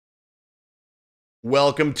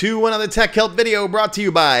Welcome to another TechHelp video brought to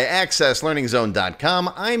you by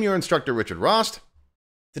AccessLearningZone.com. I'm your instructor, Richard Rost.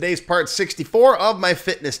 Today's part 64 of my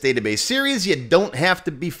fitness database series. You don't have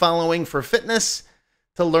to be following for fitness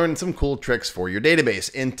to learn some cool tricks for your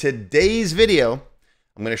database. In today's video,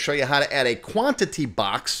 I'm going to show you how to add a quantity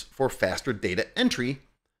box for faster data entry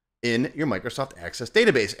in your Microsoft Access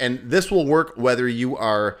database. And this will work whether you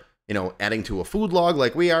are, adding to a food log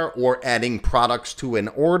like we are, or adding products to an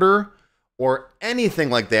order, or anything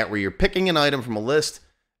like that where you're picking an item from a list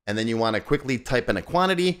and then you want to quickly type in a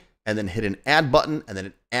quantity and then hit an add button and then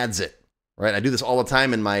it adds it, right? I do this all the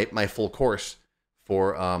time in my full course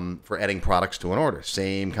for adding products to an order.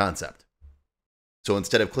 Same concept. So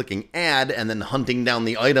instead of clicking add and then hunting down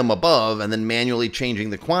the item above and then manually changing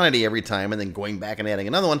the quantity every time and then going back and adding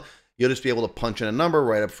another one, you'll just be able to punch in a number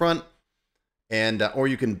right up front, and or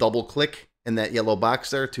you can double click in that yellow box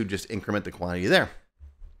there to just increment the quantity there.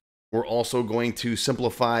 We're also going to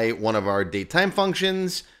simplify one of our datetime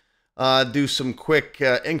functions, do some quick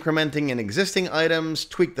incrementing in existing items,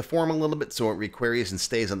 tweak the form a little bit so it requeries and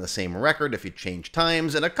stays on the same record if you change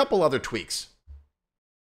times, and a couple other tweaks.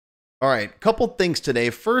 All right, couple things today.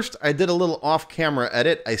 First, I did a little off-camera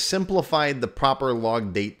edit. I simplified the proper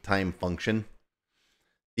log datetime function.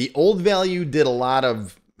 The old value did a lot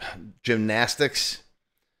of gymnastics.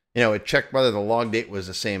 It checked whether the log date was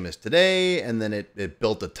the same as today, and then it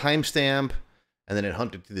built a timestamp, and then it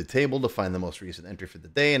hunted through the table to find the most recent entry for the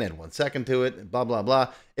day and add 1 second to it, and blah, blah,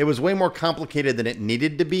 blah. It was way more complicated than it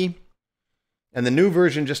needed to be. And the new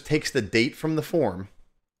version just takes the date from the form,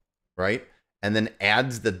 right? And then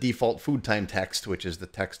adds the default food time text, which is the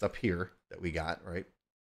text up here that we got, right?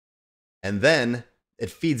 And then it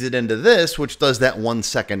feeds it into this, which does that 1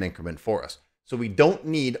 second increment for us. So we don't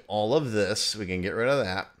need all of this. We can get rid of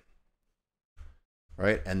that.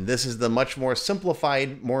 Right? And this is the much more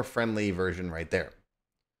simplified, more friendly version right there.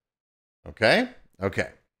 Okay? Okay.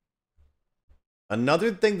 Another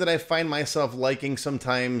thing that I find myself liking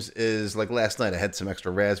sometimes is, like last night, I had some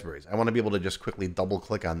extra raspberries. I want to be able to just quickly double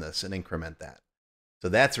click on this and increment that. So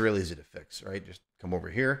that's real easy to fix, right? Just come over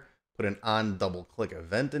here, put an on double click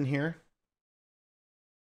event in here.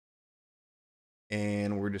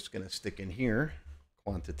 And we're just going to stick in here,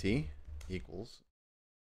 quantity equals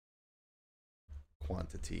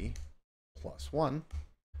quantity plus 1,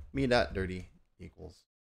 me.dirty equals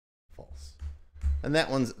false. And that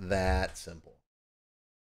one's that simple.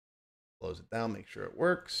 Close it down, make sure it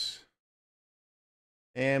works.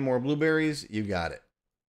 And more blueberries, you got it.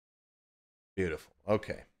 Beautiful.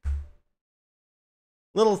 Okay.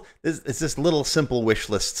 It's this little simple wish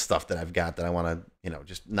list stuff that I've got that I want to,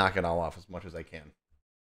 just knock it all off as much as I can.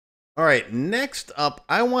 All right, next up,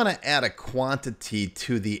 I want to add a quantity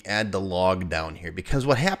to the add to log down here, because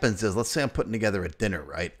what happens is, let's say I'm putting together a dinner,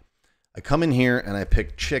 right? I come in here and I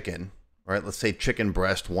pick chicken, right? Let's say chicken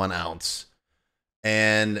breast, 1 ounce.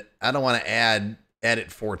 And I don't want to add it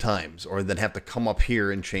 4 times or then have to come up here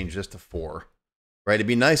and change this to 4, right? It'd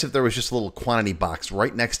be nice if there was just a little quantity box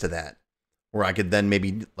right next to that, where I could then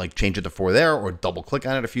maybe like change it to 4 there or double click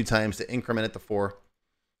on it a few times to increment it to 4.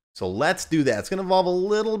 So let's do that. It's going to involve a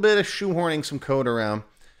little bit of shoehorning some code around.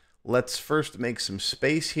 Let's first make some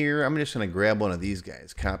space here. I'm just going to grab one of these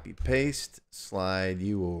guys. Copy, paste, slide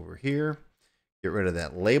you over here. Get rid of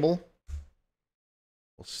that label.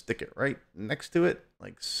 We'll stick it right next to it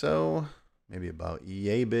like so. Maybe about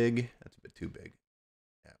yay big. That's a bit too big.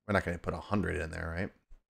 Yeah, we're not going to put 100 in there, right?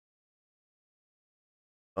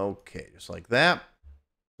 Okay, just like that.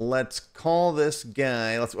 Let's call this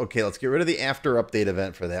guy, let's get rid of the after update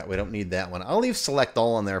event for that. We don't need that one. I'll leave select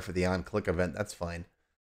all on there for the on click event. That's fine.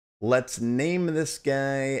 Let's name this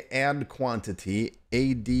guy add quantity,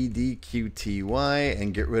 ADDQTY,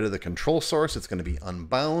 and get rid of the control source. It's going to be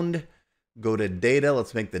unbound. Go to data.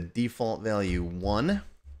 Let's make the default value 1.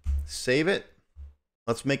 Save it.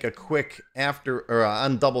 Let's make a quick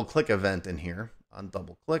on double click event in here. On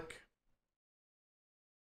double click.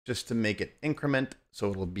 Just to make it increment, so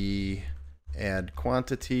it'll be add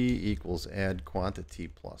quantity equals add quantity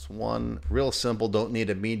plus 1. Real simple, don't need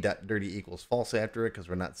a me.dirty equals false after it because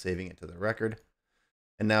we're not saving it to the record.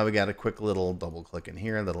 And now we got a quick little double click in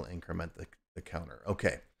here that'll increment the counter.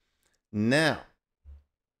 Okay, now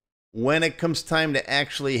when it comes time to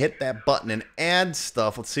actually hit that button and add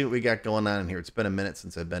stuff, let's see what we got going on in here. It's been a minute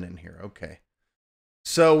since I've been in here. Okay,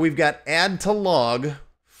 so we've got add to log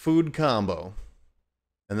food combo.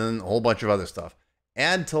 And then a whole bunch of other stuff.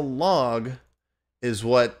 Add to log is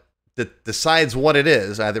what decides what it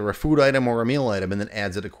is, either a food item or a meal item, and then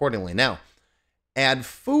adds it accordingly. Now, add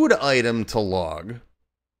food item to log,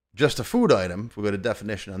 just a food item, if we go to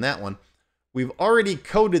definition on that one, we've already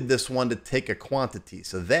coded this one to take a quantity.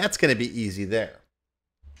 So that's going to be easy there.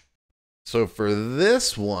 So for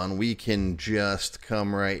this one, we can just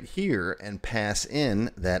come right here and pass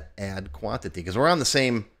in that add quantity because we're on the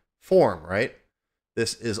same form, right?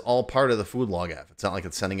 This is all part of the food log F. It's not like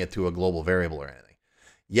it's sending it to a global variable or anything.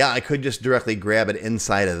 Yeah, I could just directly grab it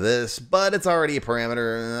inside of this, but it's already a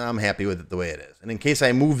parameter and I'm happy with it the way it is. And in case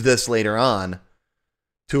I move this later on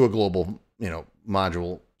to a global,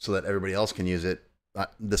 module so that everybody else can use it,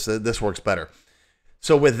 this works better.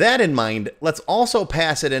 So with that in mind, let's also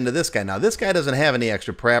pass it into this guy. Now, this guy doesn't have any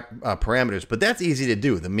extra parameters, but that's easy to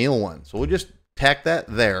do, the meal one. So we'll just tack that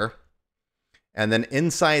there. And then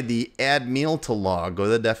inside the add meal to log, go to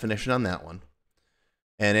the definition on that one.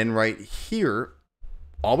 And then right here,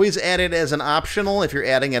 always add it as an optional if you're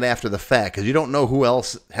adding it after the fact, because you don't know who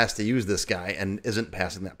else has to use this guy and isn't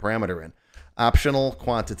passing that parameter in. Optional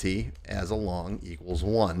quantity as a long equals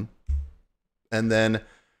 1. And then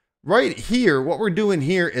right here, what we're doing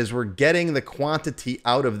here is we're getting the quantity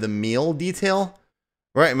out of the meal detail.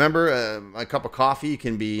 Right, remember a cup of coffee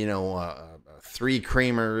can be, 3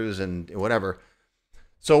 creamers and whatever.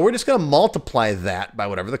 So we're just going to multiply that by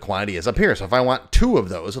whatever the quantity is up here. So if I want 2 of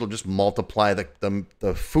those, it'll just multiply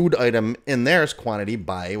the food item in there's quantity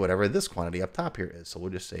by whatever this quantity up top here is. So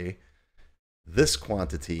we'll just say this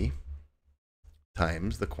quantity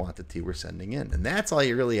times the quantity we're sending in. And that's all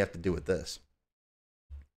you really have to do with this.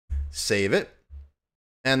 Save it.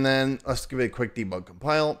 And then let's give it a quick debug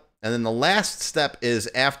compile. And then the last step is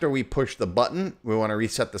after we push the button, we want to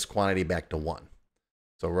reset this quantity back to 1.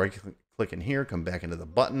 So right click in here, come back into the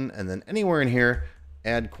button, and then anywhere in here,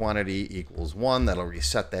 add quantity equals 1. That'll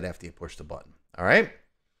reset that after you push the button. All right.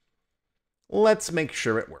 Let's make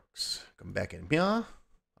sure it works. Come back in here.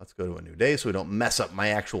 Let's go to a new day so we don't mess up my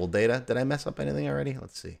actual data. Did I mess up anything already?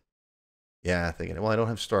 Let's see. Yeah, I think, well, I don't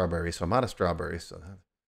have strawberries, so I'm out of strawberries. So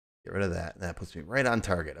get rid of that. And that puts me right on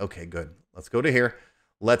target. Okay, good. Let's go to here.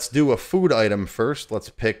 Let's do a food item first. Let's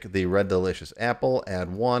pick the red delicious apple.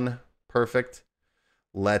 Add 1. Perfect.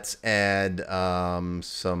 Let's add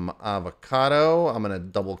some avocado. I'm going to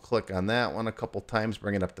double click on that one a couple times,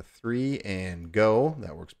 bring it up to 3 and go.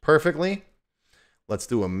 That works perfectly. Let's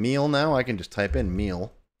do a meal now. I can just type in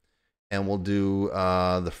meal and we'll do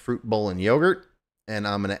the fruit bowl and yogurt. And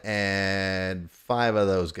I'm going to add 5 of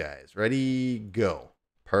those guys. Ready, go.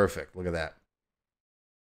 Perfect. Look at that.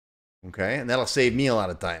 Okay. And that'll save me a lot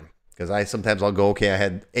of time because sometimes I'll go, okay, I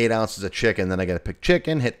had 8 ounces of chicken. Then I got to pick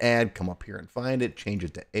chicken, hit add, come up here and find it, change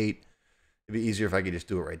it to 8. It'd be easier if I could just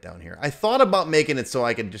do it right down here. I thought about making it so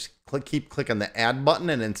I could just keep clicking the add button.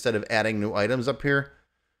 And instead of adding new items up here,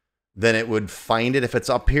 then it would find it if it's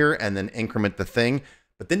up here and then increment the thing.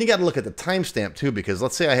 But then you got to look at the timestamp too, because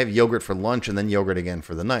let's say I have yogurt for lunch and then yogurt again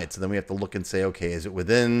for the night. So then we have to look and say, okay, is it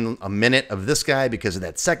within a minute of this guy because of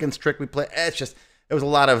that seconds trick we play? It was a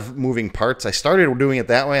lot of moving parts. I started doing it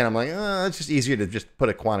that way and I'm like, it's just easier to just put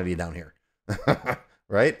a quantity down here.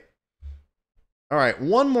 Right? All right.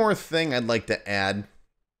 One more thing I'd like to add.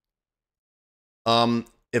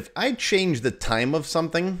 If I change the time of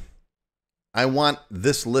something, I want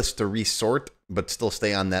this list to resort, but still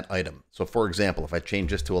stay on that item. So for example, if I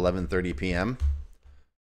change this to 11:30 p.m.,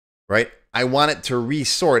 right? I want it to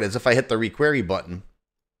resort as if I hit the requery button,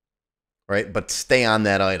 right? But stay on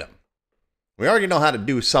that item. We already know how to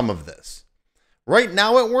do some of this. Right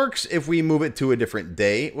now it works if we move it to a different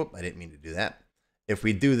day. Whoop, I didn't mean to do that. If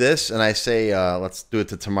we do this and I say, let's do it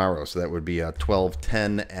to tomorrow. So that would be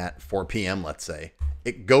 12:10 at 4 p.m., let's say.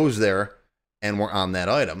 It goes there and we're on that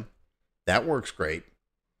item. That works great.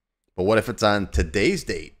 But what if it's on today's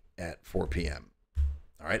date at 4 p.m.?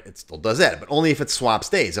 All right, it still does that, but only if it swaps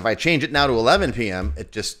days. If I change it now to 11 p.m.,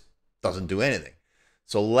 it just doesn't do anything.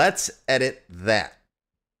 So let's edit that.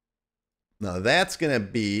 Now that's going to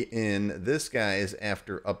be in this guy's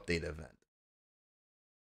after update event,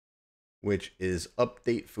 which is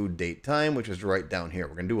update food date time, which is right down here.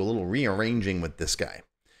 We're going to do a little rearranging with this guy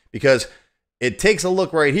because it takes a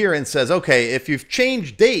look right here and says, okay, if you've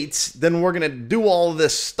changed dates, then we're going to do all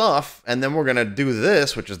this stuff. And then we're going to do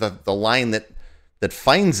this, which is the line that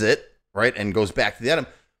finds it, right, and goes back to the item.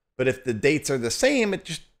 But if the dates are the same, it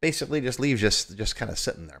just basically just leaves just kind of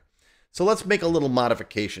sitting there. So let's make a little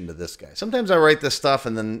modification to this guy. Sometimes I write this stuff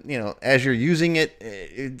and then, as you're using it,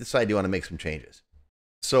 you decide you want to make some changes.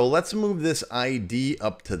 So let's move this ID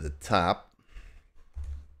up to the top.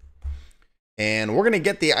 And we're going to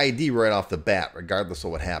get the ID right off the bat, regardless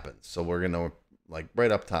of what happens. So we're going to, like,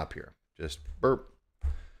 right up top here. Just burp.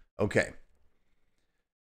 Okay.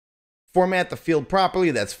 Format the field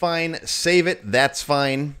properly. That's fine. Save it. That's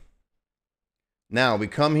fine. Now we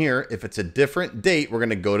come here. If it's a different date, we're going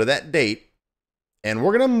to go to that date. And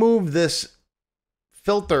we're going to move this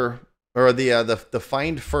filter, or the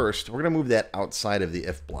find first, we're going to move that outside of the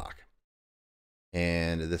if block.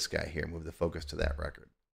 And this guy here, move the focus to that record.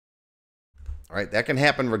 All right, that can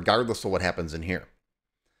happen regardless of what happens in here.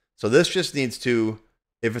 So this just needs to,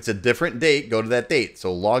 if it's a different date, go to that date.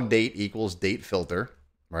 So log date equals date filter,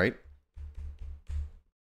 right?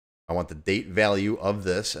 I want the date value of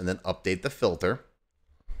this and then update the filter.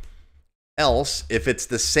 Else, if it's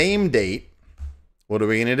the same date, what are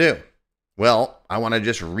we going to do? Well, I want to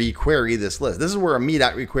just requery this list. This is where a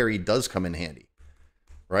me.requery does come in handy,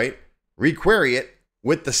 right? Requery it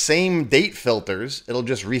with the same date filters. It'll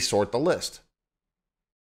just resort the list.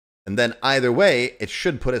 And then either way, it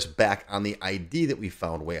should put us back on the ID that we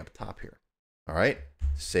found way up top here. All right,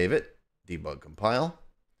 save it, debug, compile.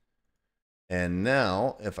 And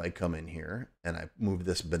now if I come in here and I move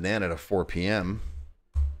this banana to 4 p.m.,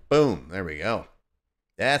 boom, there we go.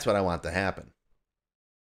 That's what I want to happen.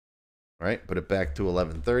 All right, put it back to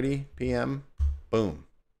 11:30 p.m., boom.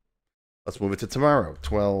 Let's move it to tomorrow,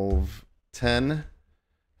 12:10,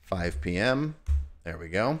 5 p.m., there we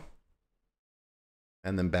go.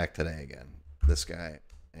 And then back today again, this guy,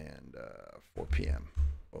 and 4 p.m.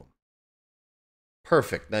 Boom.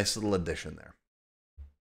 Perfect. Nice little addition there.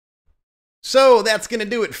 So that's going to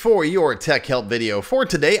do it for your Tech Help video for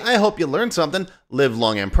today. I hope you learned something. Live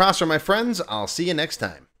long and prosper, my friends. I'll see you next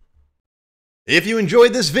time. If you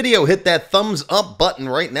enjoyed this video, hit that thumbs up button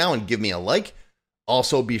right now and give me a like.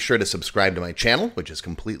 Also, be sure to subscribe to my channel, which is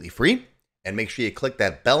completely free. And make sure you click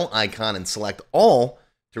that bell icon and select all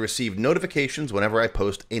to receive notifications whenever I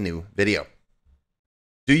post a new video.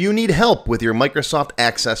 Do you need help with your Microsoft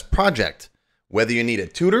Access project? Whether you need a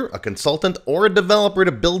tutor, a consultant, or a developer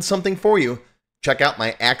to build something for you, check out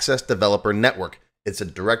my Access Developer Network. It's a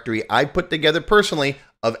directory I put together personally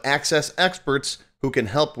of Access experts who can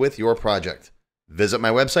help with your project. Visit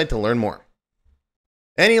my website to learn more.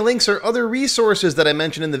 Any links or other resources that I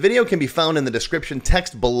mentioned in the video can be found in the description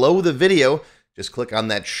text below the video. Just click on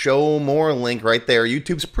that show more link right there.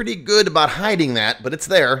 YouTube's pretty good about hiding that, but it's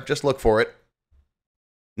there. Just look for it.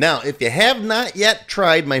 Now, if you have not yet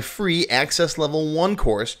tried my free Access Level 1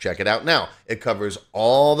 course, check it out now. It covers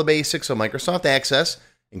all the basics of Microsoft Access,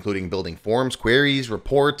 including building forms, queries,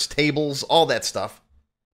 reports, tables, all that stuff.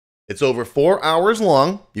 It's over 4 hours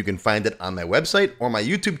long. You can find it on my website or my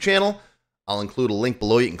YouTube channel. I'll include a link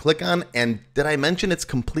below you can click on. And did I mention it's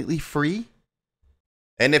completely free?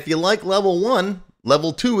 And if you like Level 1,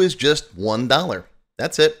 Level 2 is just $1.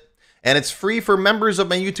 That's it. And it's free for members of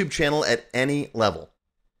my YouTube channel at any level.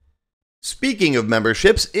 Speaking of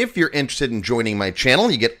memberships, if you're interested in joining my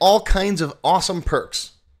channel, you get all kinds of awesome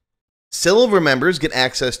perks. Silver members get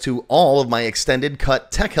access to all of my extended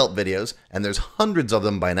cut Tech Help videos, and there's hundreds of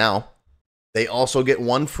them by now. They also get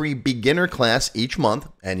one free beginner class each month,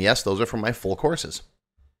 and yes, those are from my full courses.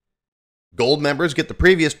 Gold members get the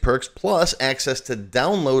previous perks plus access to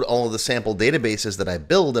download all of the sample databases that I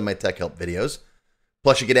build in my Tech Help videos.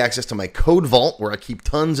 Plus you get access to my code vault where I keep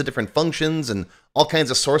tons of different functions and all kinds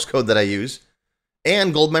of source code that I use.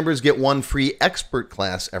 And gold members get one free expert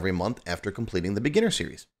class every month after completing the beginner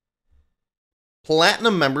series.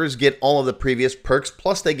 Platinum members get all of the previous perks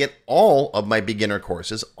plus they get all of my beginner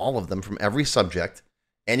courses, all of them from every subject.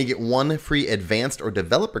 And you get one free advanced or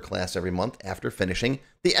developer class every month after finishing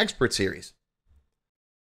the expert series.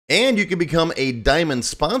 And you can become a diamond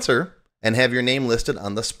sponsor and have your name listed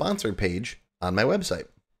on the sponsor page on my website.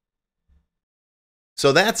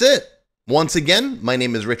 So that's it. Once again, my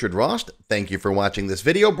name is Richard Rost. Thank you for watching this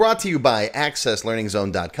video brought to you by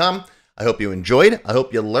accesslearningzone.com. I hope you enjoyed. I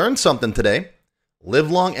hope you learned something today.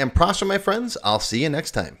 Live long and prosper, my friends. I'll see you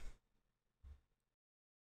next time.